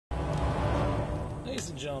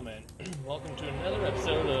and gentlemen, welcome to another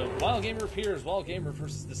episode of Wild Gamer Appears, Wild Gamer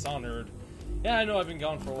vs. Dishonored. Yeah, I know I've been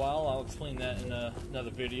gone for a while, I'll explain that in another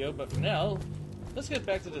video, but for now, let's get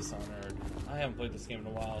back to Dishonored. I haven't played this game in a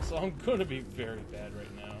while, so I'm going to be very bad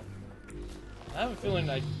right now. I have a feeling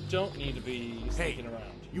I don't need to be sneaking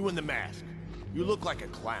around. You in the mask. You look like a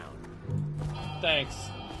clown. Thanks.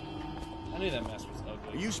 I knew that mask was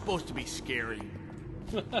ugly. Are you supposed to be scary?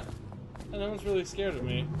 No one's really scared of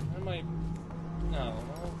me. I might... No,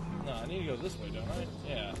 I need to go this way, don't I?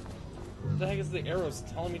 Yeah. What the heck is the arrows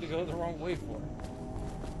telling me to go the wrong way for?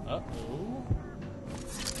 Uh-oh.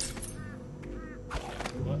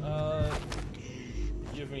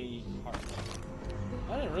 Give me heart.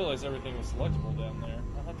 I didn't realize everything was selectable down there.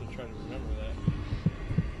 I'll have to try to remember that.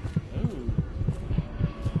 Ooh.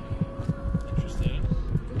 Interesting.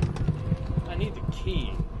 I need the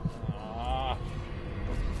key.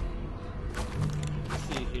 Let's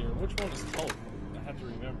see here. Which one is teleport? I have to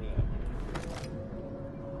remember that.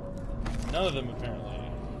 None of them, apparently.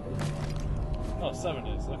 Oh, 7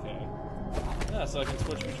 is. Okay. Yeah, so I can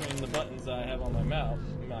switch between the buttons that I have on my mouse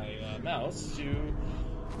to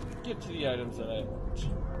get to the items that I want.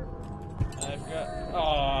 I've got... Oh,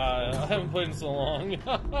 I haven't played in so long.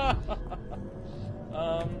 How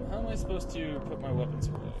am I supposed to put my weapons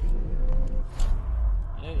away?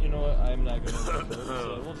 You know what? I'm not going to remember,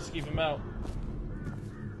 so we'll just keep them out.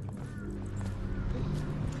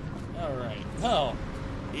 Alright, well...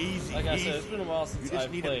 Easy, like I said, it's been a while since I've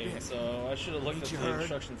need played, so I should have looked at the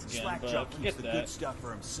instructions again, but forget the that. good stuff for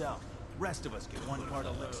himself. Rest of us get 1 part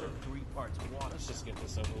elixir, 3 parts water. Let's just get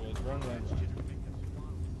this over with. Run right.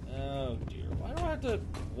 Oh dear, why do I have to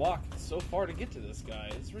walk so far to get to this guy?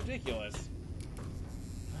 It's ridiculous.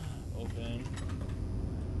 Open.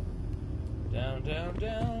 Down, down,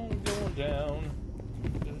 down, going down.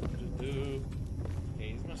 Okay,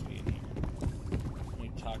 he must be in here. Let me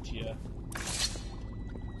talk to you.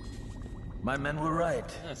 My men were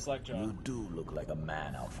right. Slackjaw. You do look like a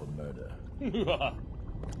man out for murder.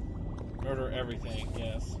 Murder everything,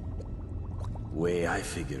 yes. Way I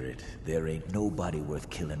figure it, there ain't nobody worth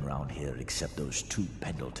killing around here except those 2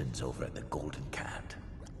 Pendletons over at the Golden Cat.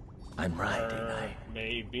 I'm right, ain't I?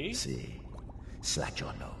 Maybe. See,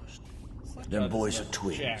 Slackjaw knows. Slackjaw Them boys are like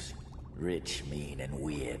twins. Jack. Rich, mean, and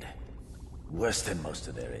weird. Worse than most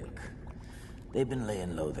of their ilk. They've been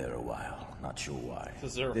laying low there a while. Not sure why.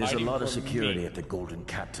 There's a lot of security at the Golden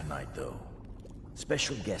Cat tonight, though.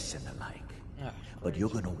 Special guests and the like. But you're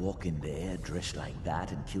gonna walk in there dressed like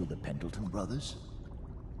that and kill the Pendleton brothers?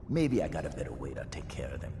 Maybe I got a better way to take care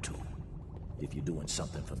of them, too. If you're doing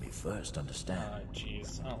something for me first, understand?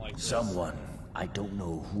 Jeez, I don't like this. Someone, I don't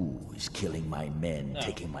know who, is killing my men,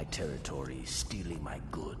 taking my territory, stealing my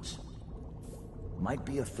goods. Might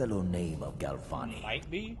be a fellow named of Galvani. Might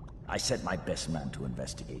be? I sent my best man to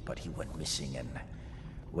investigate, but he went missing and...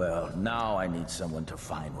 Well, now I need someone to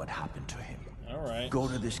find what happened to him. Alright. Go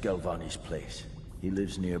to this Galvani's place. He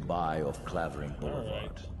lives nearby off Clavering Boulevard.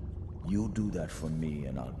 Alright. You do that for me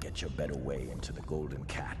and I'll get your better way into the Golden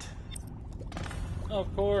Cat.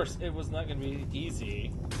 Of course, it was not going to be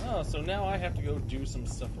easy. Oh, so now I have to go do some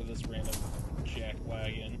stuff for this random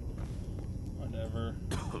jackwagon. Whatever.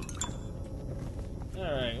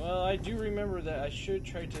 Alright, well, I do remember that I should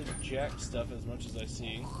try to jack stuff as much as I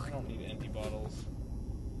see. I don't need empty bottles.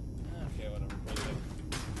 Okay, whatever.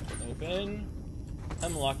 Open.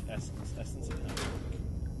 Hemlock essence. Essence of hemlock.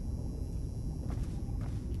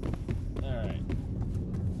 Alright.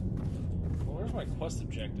 Well, where's my quest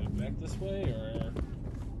objective? Back this way, or...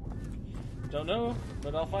 Don't know,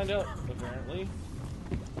 but I'll find out, apparently.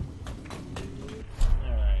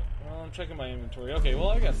 Alright. Well, I'm checking my inventory. Okay, well,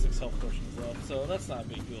 I got 6 health potions left, so that's not a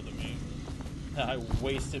big deal to me. I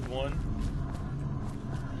wasted one.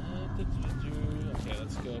 Okay,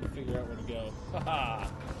 let's go figure out where to go. Haha!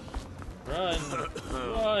 Run!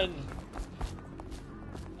 Run!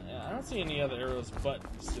 I don't see any other arrows but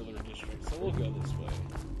Distillery District, so we'll go this way.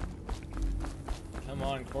 Come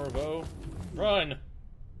on, Corvo. Run!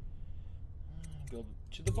 Go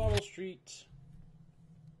to the Bottle Street.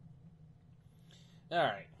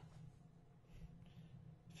 Alright.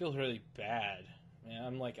 I feel really bad. Man,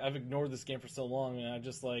 I'm like, I've ignored this game for so long, and I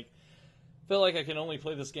just like feel like I can only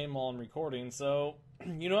play this game while I'm recording, so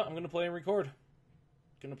you know what? I'm gonna play and record.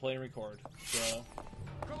 Gonna play and record. So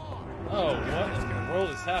oh, what in the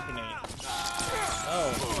world is happening?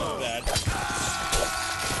 Oh, so bad.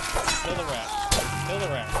 Kill the rat. Kill the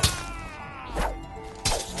rat.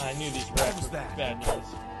 I knew these rats were bad news.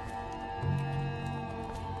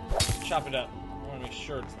 Chop it up. I wanna make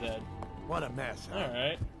sure it's dead. What a mess, huh?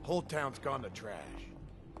 Alright. Whole town's gone to trash.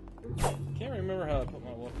 Can't remember how I put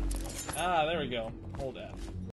my weapons on. Ah, there we go. Hold F.